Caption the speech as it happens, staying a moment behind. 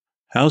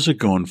How's it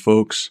going,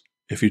 folks?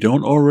 If you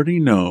don't already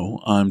know,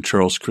 I'm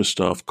Charles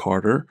Christoph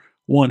Carter,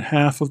 one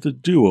half of the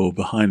duo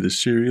behind the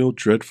Serial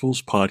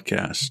Dreadfuls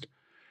podcast.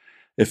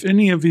 If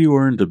any of you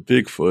are into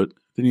Bigfoot,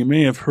 then you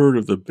may have heard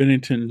of the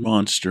Bennington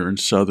monster in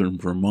southern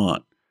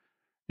Vermont.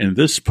 In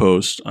this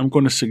post, I'm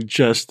going to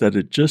suggest that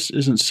it just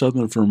isn't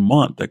southern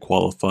Vermont that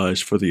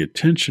qualifies for the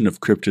attention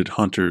of cryptid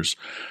hunters,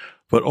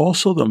 but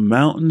also the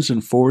mountains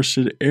and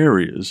forested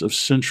areas of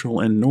central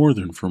and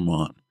northern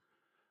Vermont.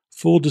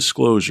 Full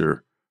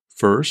disclosure.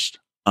 First,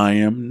 I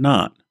am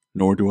not,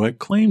 nor do I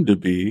claim to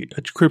be,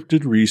 a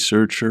cryptid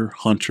researcher,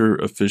 hunter,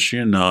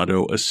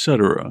 aficionado,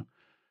 etc.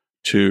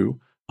 2,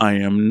 I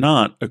am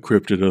not a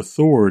cryptid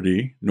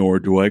authority, nor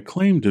do I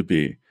claim to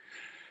be.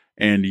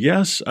 And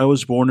yes, I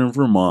was born in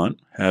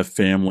Vermont, have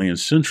family in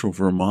central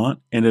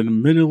Vermont, and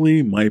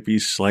admittedly might be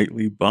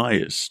slightly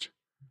biased.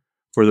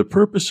 For the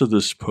purpose of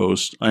this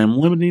post, I am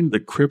limiting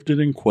the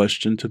cryptid in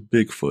question to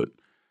Bigfoot.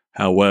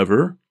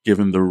 However,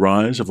 given the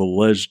rise of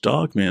alleged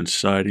dogman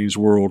sightings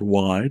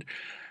worldwide,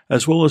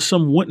 as well as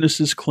some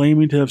witnesses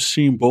claiming to have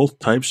seen both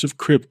types of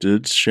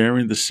cryptids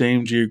sharing the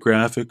same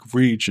geographic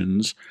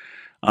regions,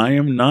 I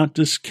am not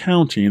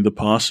discounting the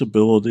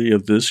possibility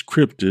of this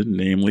cryptid,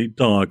 namely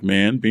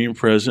dogman, being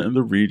present in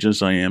the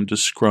regions I am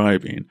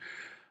describing,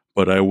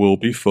 but I will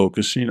be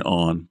focusing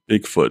on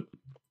Bigfoot.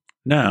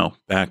 Now,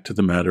 back to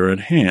the matter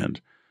at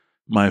hand.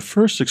 My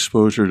first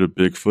exposure to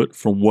Bigfoot,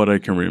 from what I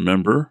can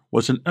remember,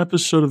 was an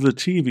episode of the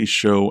TV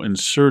show In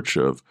Search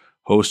Of,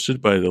 hosted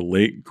by the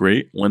late,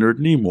 great Leonard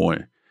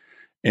Nimoy.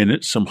 In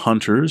it, some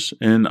hunters,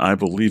 in I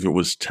believe it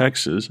was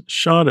Texas,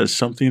 shot at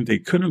something they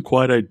couldn't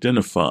quite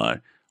identify.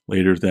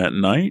 Later that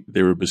night,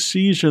 they were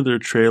besieged in their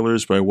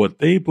trailers by what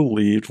they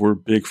believed were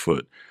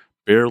Bigfoot,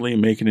 barely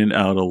making it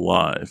out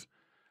alive.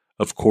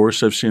 Of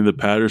course, I've seen the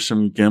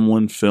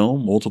Patterson-Gimlin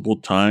film multiple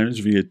times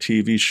via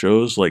TV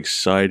shows like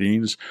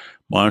Sightings,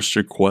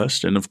 Monster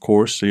Quest, and of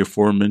course the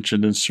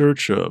aforementioned In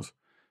Search Of.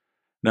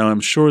 Now, I'm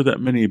sure that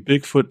many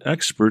Bigfoot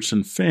experts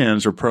and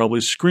fans are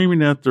probably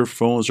screaming at their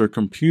phones or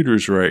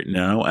computers right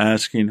now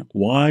asking,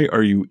 why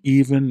are you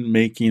even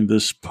making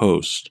this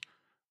post?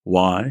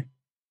 Why?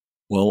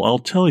 Well, I'll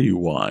tell you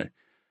why.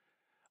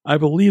 I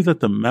believe that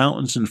the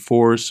mountains and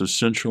forests of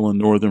central and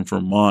northern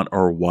Vermont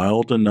are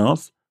wild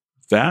enough,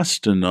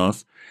 vast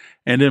enough,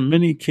 and in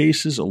many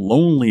cases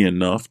lonely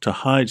enough to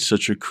hide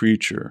such a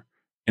creature.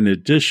 In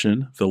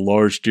addition, the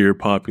large deer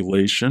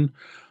population,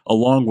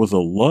 along with a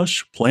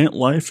lush plant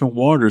life and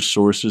water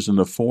sources in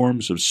the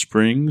forms of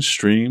springs,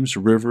 streams,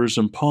 rivers,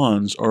 and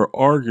ponds, are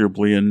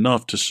arguably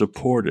enough to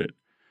support it.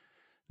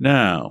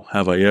 Now,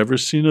 have I ever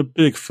seen a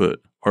Bigfoot,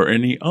 or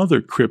any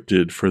other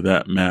cryptid for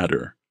that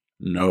matter?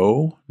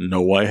 No,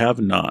 I have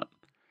not.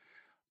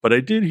 But I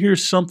did hear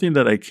something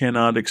that I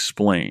cannot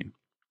explain.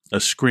 A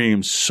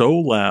scream so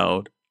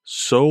loud,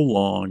 so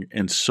long,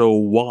 and so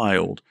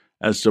wild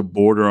as to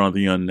border on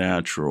the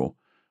unnatural.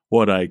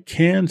 What I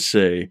can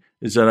say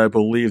is that I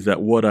believe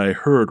that what I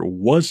heard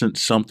wasn't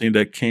something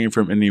that came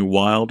from any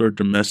wild or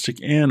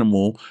domestic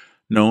animal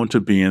known to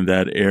be in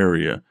that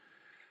area.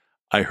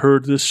 I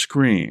heard this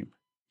scream,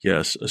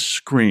 yes, a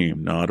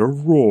scream, not a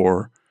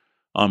roar,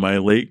 on my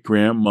late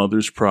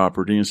grandmother's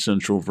property in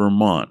central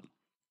Vermont.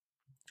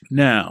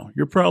 Now,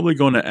 you're probably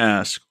going to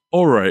ask,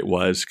 all right,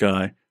 wise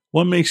guy,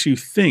 what makes you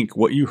think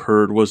what you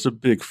heard was a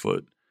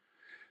Bigfoot?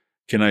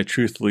 Can I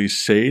truthfully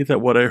say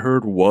that what I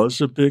heard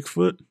was a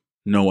Bigfoot?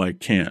 No, I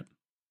can't.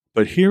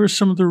 But here are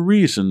some of the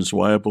reasons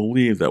why I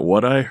believe that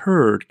what I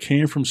heard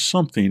came from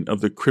something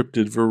of the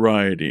cryptid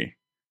variety.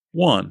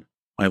 1.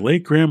 My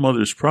late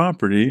grandmother's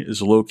property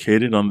is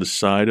located on the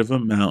side of a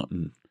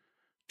mountain.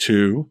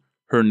 2.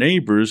 Her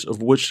neighbors,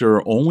 of which there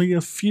are only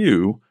a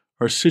few,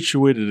 are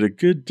situated a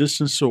good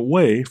distance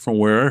away from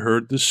where I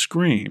heard the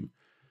scream.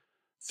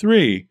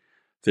 3.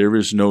 There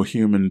is no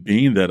human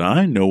being that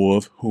I know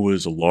of who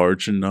is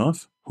large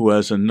enough, who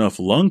has enough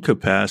lung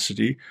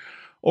capacity,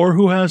 or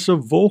who has a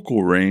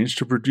vocal range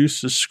to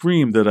produce the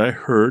scream that I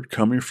heard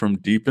coming from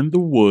deep in the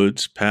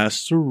woods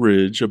past the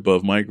ridge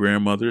above my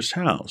grandmother's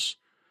house.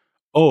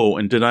 Oh,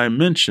 and did I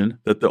mention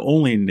that the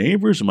only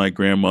neighbors my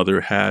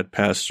grandmother had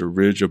past the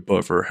ridge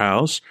above her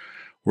house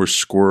were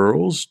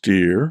squirrels,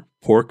 deer,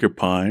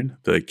 porcupine,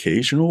 the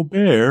occasional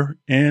bear,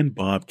 and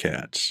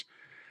bobcats?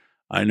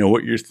 I know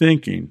what you're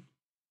thinking.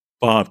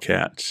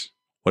 Bobcats.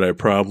 What I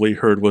probably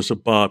heard was a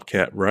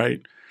bobcat,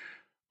 right?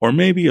 Or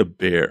maybe a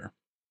bear.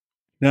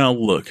 Now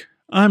look,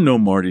 I'm no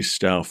Marty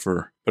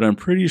Stauffer, but I'm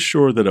pretty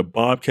sure that a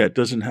bobcat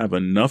doesn't have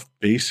enough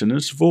bass in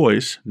its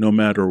voice, no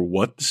matter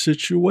what the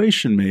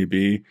situation may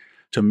be,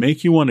 to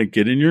make you want to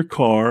get in your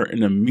car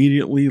and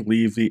immediately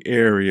leave the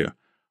area,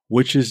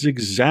 which is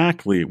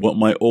exactly what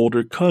my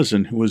older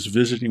cousin who was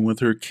visiting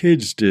with her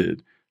kids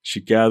did. She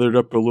gathered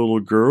up her little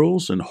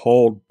girls and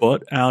hauled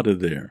butt out of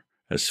there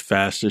as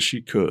fast as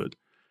she could.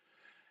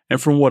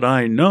 And from what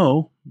I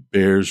know,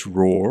 bears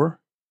roar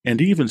and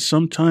even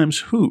sometimes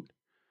hoot.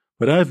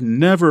 But I've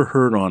never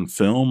heard on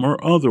film or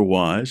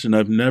otherwise, and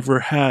I've never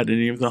had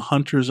any of the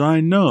hunters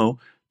I know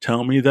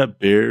tell me that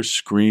bears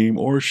scream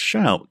or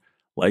shout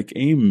like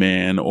a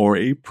man or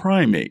a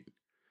primate.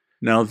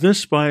 Now,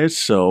 this by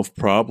itself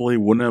probably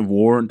wouldn't have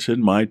warranted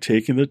my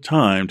taking the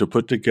time to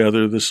put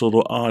together this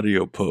little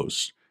audio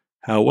post.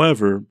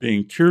 However,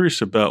 being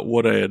curious about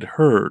what I had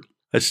heard,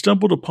 I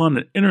stumbled upon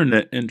an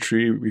internet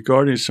entry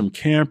regarding some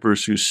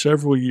campers who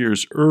several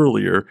years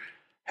earlier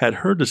had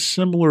heard a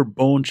similar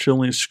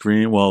bone-chilling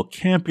scream while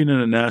camping in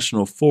a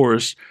national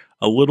forest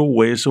a little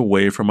ways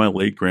away from my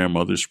late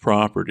grandmother's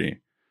property.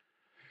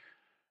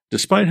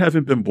 Despite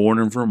having been born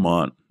in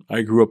Vermont,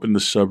 I grew up in the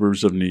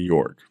suburbs of New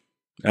York.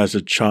 As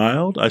a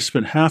child, I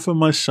spent half of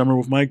my summer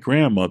with my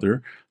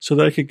grandmother so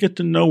that I could get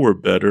to know her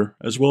better,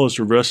 as well as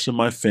the rest of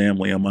my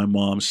family on my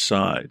mom's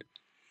side.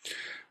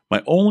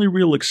 My only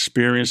real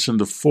experience in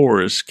the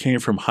forest came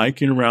from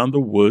hiking around the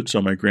woods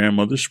on my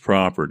grandmother's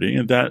property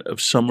and that of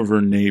some of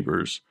her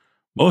neighbors.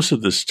 Most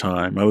of this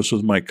time, I was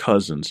with my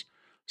cousins.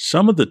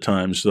 Some of the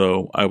times,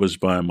 though, I was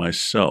by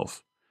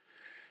myself.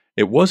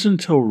 It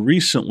wasn't until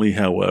recently,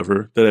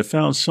 however, that I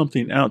found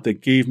something out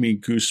that gave me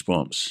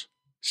goosebumps.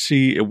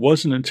 See, it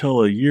wasn't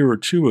until a year or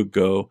two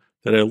ago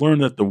that I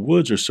learned that the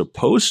woods are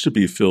supposed to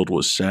be filled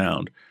with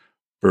sound.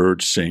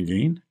 Birds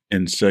singing,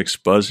 insects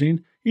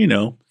buzzing,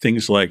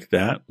 things like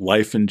that,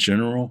 life in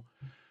general.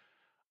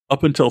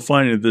 Up until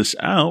finding this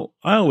out,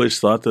 I always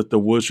thought that the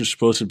woods were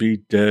supposed to be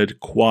dead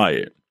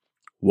quiet.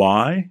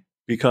 Why?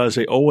 Because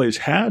they always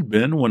had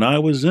been when I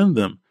was in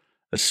them,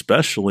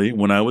 especially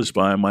when I was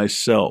by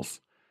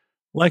myself.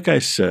 Like I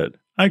said,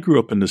 I grew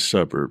up in the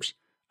suburbs.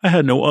 I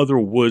had no other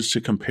woods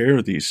to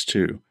compare these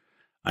to.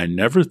 I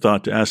never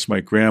thought to ask my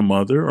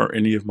grandmother or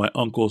any of my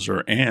uncles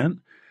or aunt.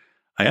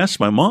 I asked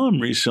my mom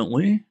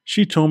recently.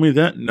 She told me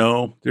that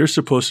no, there's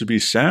supposed to be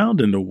sound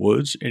in the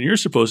woods and you're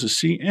supposed to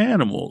see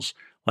animals,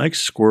 like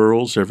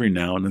squirrels every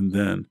now and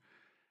then.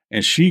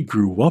 And she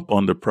grew up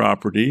on the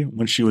property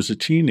when she was a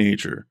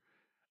teenager.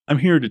 I'm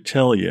here to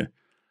tell you,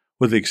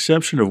 with the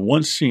exception of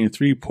once seeing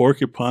 3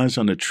 porcupines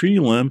on a tree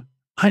limb,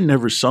 I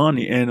never saw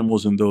any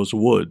animals in those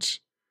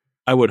woods.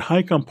 I would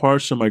hike on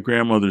parts of my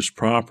grandmother's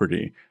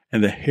property,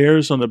 and the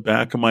hairs on the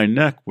back of my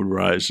neck would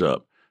rise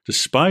up,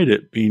 despite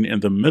it being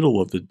in the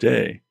middle of the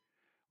day.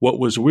 What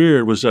was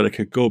weird was that I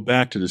could go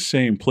back to the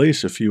same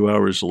place a few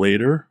hours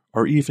later,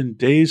 or even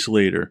days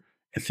later,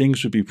 and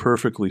things would be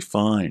perfectly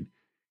fine.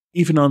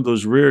 Even on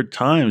those rare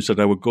times that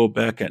I would go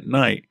back at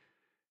night,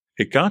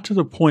 it got to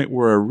the point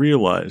where I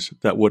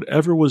realized that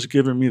whatever was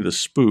giving me the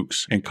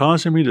spooks and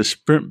causing me to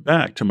sprint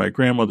back to my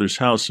grandmother's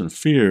house in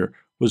fear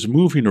was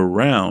moving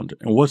around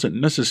and wasn't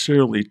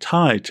necessarily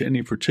tied to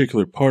any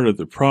particular part of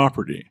the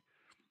property.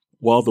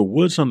 While the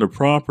woods on the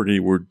property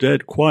were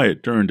dead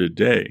quiet during the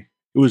day,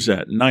 it was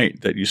at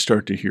night that you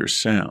start to hear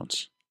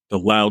sounds. The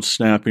loud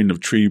snapping of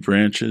tree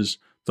branches,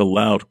 the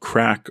loud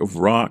crack of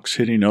rocks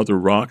hitting other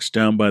rocks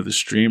down by the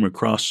stream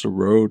across the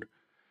road.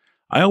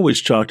 I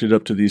always chalked it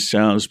up to these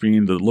sounds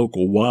being the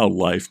local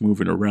wildlife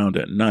moving around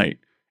at night,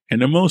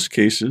 and in most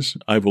cases,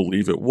 I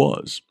believe it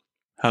was.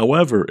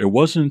 However, it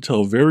wasn't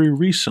until very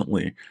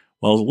recently,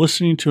 while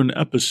listening to an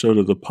episode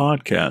of the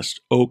podcast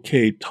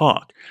OK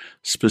Talk,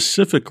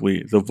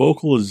 specifically the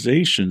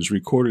vocalizations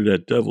recorded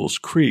at Devil's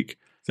Creek,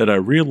 that I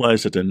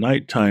realized that the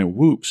nighttime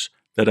whoops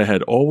that I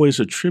had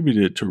always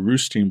attributed to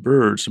roosting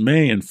birds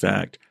may, in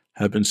fact,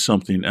 have been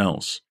something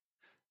else.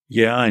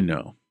 Yeah, I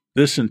know.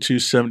 This and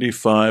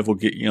 275 will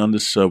get you on the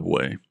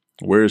subway.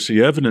 Where's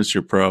the evidence,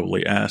 you're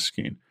probably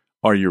asking?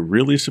 Are you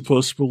really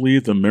supposed to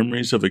believe the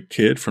memories of a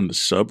kid from the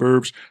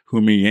suburbs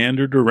who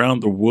meandered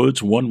around the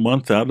woods 1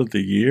 month out of the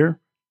year?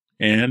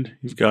 And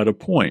you've got a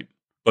point.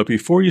 But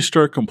before you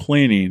start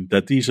complaining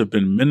that these have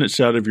been minutes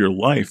out of your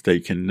life that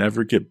you can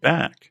never get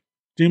back,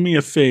 do me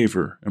a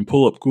favor and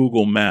pull up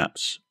Google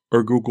Maps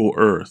or Google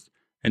Earth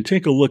and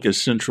take a look at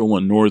central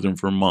and northern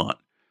Vermont.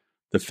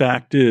 The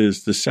fact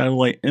is, the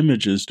satellite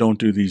images don't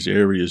do these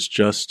areas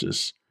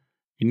justice.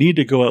 You need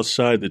to go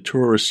outside the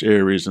tourist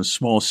areas in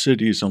small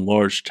cities and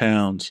large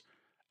towns,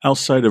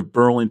 outside of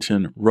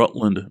Burlington,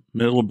 Rutland,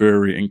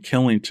 Middlebury, and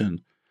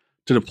Killington,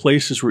 to the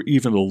places where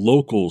even the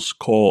locals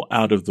call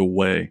out of the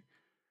way.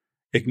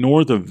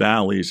 Ignore the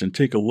valleys and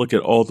take a look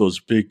at all those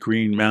big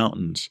green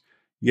mountains.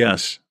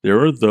 Yes, there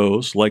are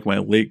those, like my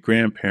late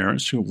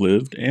grandparents, who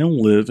lived and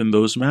live in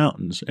those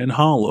mountains and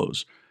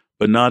hollows,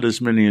 but not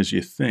as many as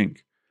you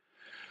think.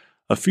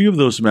 A few of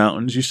those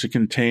mountains used to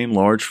contain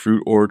large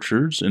fruit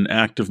orchards and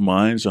active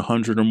mines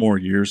 100 or more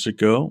years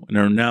ago, and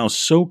are now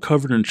so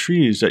covered in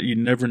trees that you'd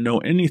never know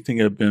anything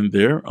had been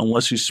there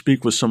unless you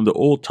speak with some of the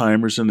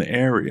old-timers in the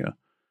area.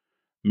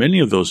 Many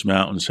of those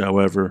mountains,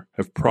 however,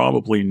 have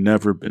probably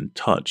never been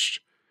touched.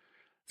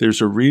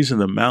 There's a reason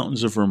the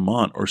mountains of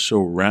Vermont are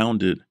so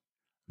rounded.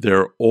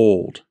 They're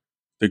old.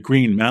 The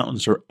Green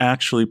Mountains are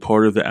actually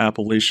part of the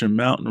Appalachian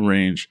Mountain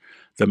Range,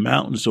 the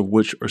mountains of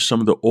which are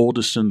some of the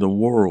oldest in the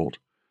world.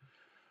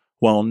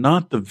 While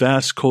not the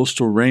vast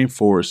coastal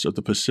rainforests of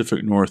the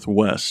Pacific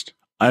Northwest,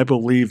 I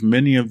believe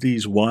many of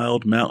these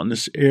wild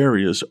mountainous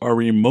areas are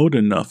remote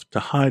enough to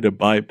hide a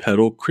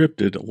bipedal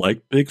cryptid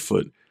like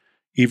Bigfoot,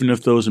 even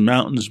if those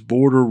mountains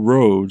border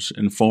roads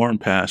and farm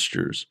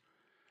pastures.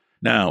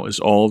 Now, is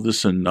all of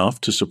this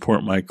enough to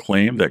support my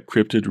claim that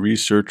cryptid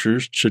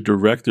researchers should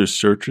direct their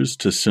searches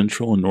to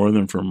central and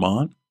northern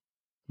Vermont?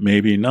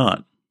 Maybe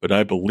not, but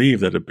I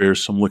believe that it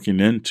bears some looking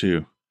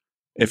into.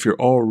 If you're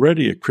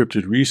already a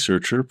cryptid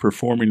researcher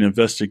performing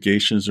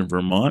investigations in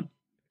Vermont,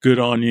 good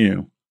on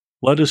you.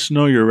 Let us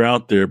know you're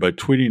out there by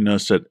tweeting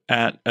us at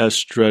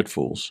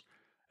 @SDreadfuls.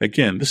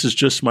 Again, this is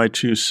just my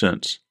 2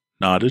 cents,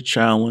 not a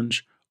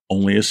challenge,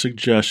 only a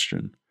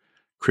suggestion.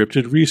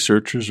 Cryptid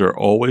researchers are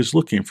always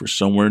looking for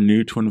somewhere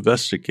new to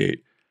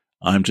investigate.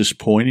 I'm just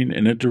pointing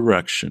in a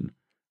direction.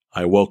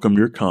 I welcome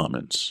your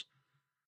comments.